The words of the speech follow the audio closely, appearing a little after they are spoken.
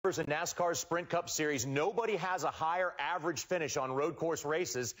drivers in NASCAR's Sprint Cup Series, nobody has a higher average finish on road course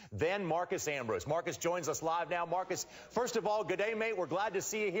races than Marcus Ambrose. Marcus joins us live now. Marcus, first of all, good day, mate. We're glad to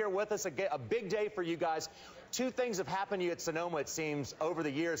see you here with us. A big day for you guys. Two things have happened to you at Sonoma, it seems, over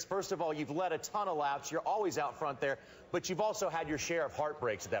the years. First of all, you've led a ton of laps. You're always out front there, but you've also had your share of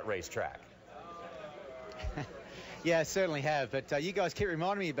heartbreaks at that racetrack. Yeah, I certainly have, but you guys keep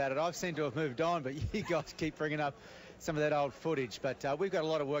reminding me about it. I've seemed to have moved on, but you guys keep bringing up some of that old footage. But we've got a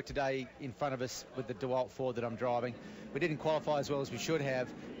lot of work today in front of us with the DeWalt Ford that I'm driving. We didn't qualify as well as we should have,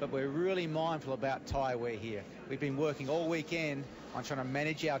 but we're really mindful about tyre wear here. We've been working all weekend on trying to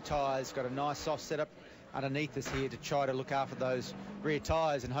manage our tyres, got a nice soft setup underneath us here to try to look after those rear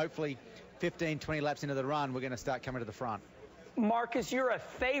tyres, and hopefully 15, 20 laps into the run, we're going to start coming to the front. Marcus, you're a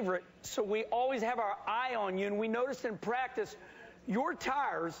favorite, so we always have our eye on you, and we noticed in practice your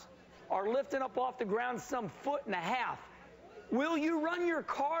tires are lifting up off the ground some 1.5 feet. Will you run your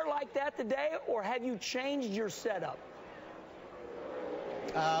car like that today, or have you changed your setup?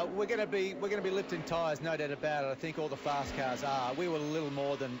 We're going to be lifting tyres, no doubt about it. I think all the fast cars are. We were a little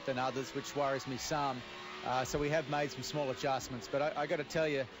more than others, which worries me some. So we have made some small adjustments, but I got to tell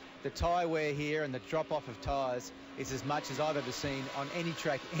you, the tyre wear here and the drop-off of tyres is as much as I've ever seen on any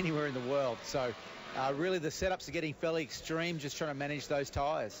track anywhere in the world. So really the setups are getting fairly extreme, just trying to manage those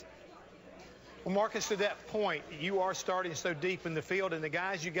tyres. Well, Marcus, to that point, you are starting so deep in the field, and the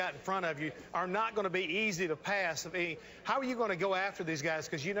guys you got in front of you are not going to be easy to pass. I mean, how are you going to go after these guys?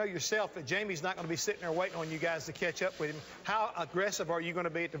 Because you know yourself that Jamie's not going to be sitting there waiting on you guys to catch up with him. How aggressive are you going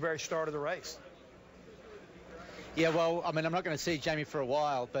to be at the very start of the race? Yeah, well, I mean, I'm not going to see Jamie for a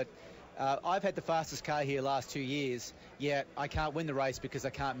while, but I've had the fastest car here last 2 years, yet I can't win the race because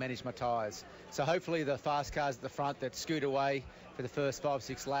I can't manage my tyres. So hopefully the fast cars at the front that scoot away for the first 5 or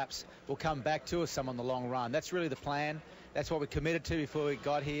 6 laps will come back to us some on the long run. That's really the plan. That's what we committed to before we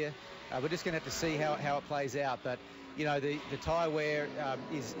got here. We're just going to have to see how it plays out. But, you know, the tyre wear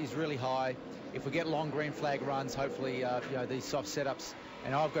is really high. If we get long green flag runs, hopefully, you know, these soft setups,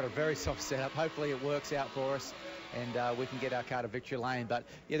 and I've got a very soft setup, hopefully it works out for us and we can get our car to victory lane. But,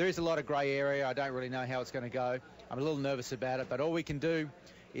 yeah, there is a lot of grey area. I don't really know how it's going to go. I'm a little nervous about it, but all we can do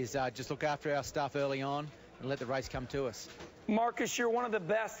is just look after our stuff early on and let the race come to us. Marcus, you're one of the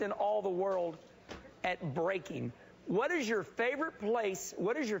best in all the world at braking. What is your favorite place,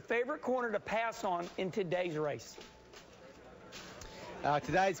 what is your favorite corner to pass on in today's race?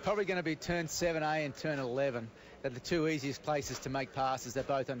 Today it's probably going to be turn 7A and turn 11. They're the two easiest places to make passes. They're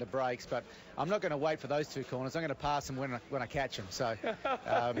both under brakes, but I'm not going to wait for those two corners. I'm going to pass them when I catch them. So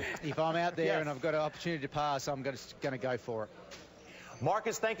if I'm out there and I've got an opportunity to pass, I'm going to go for it.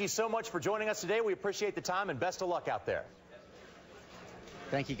 Marcus, thank you so much for joining us today. We appreciate the time and best of luck out there.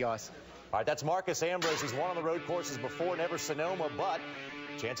 Thank you, guys. All right, that's Marcus Ambrose. He's won on the road courses before, never Sonoma, but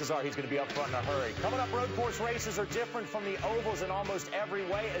chances are he's going to be up front in a hurry. Coming up, road course races are different from the ovals in almost every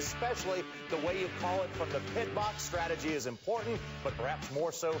way, especially the way you call it from the pit box. Strategy is important, but perhaps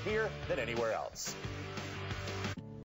more so here than anywhere else.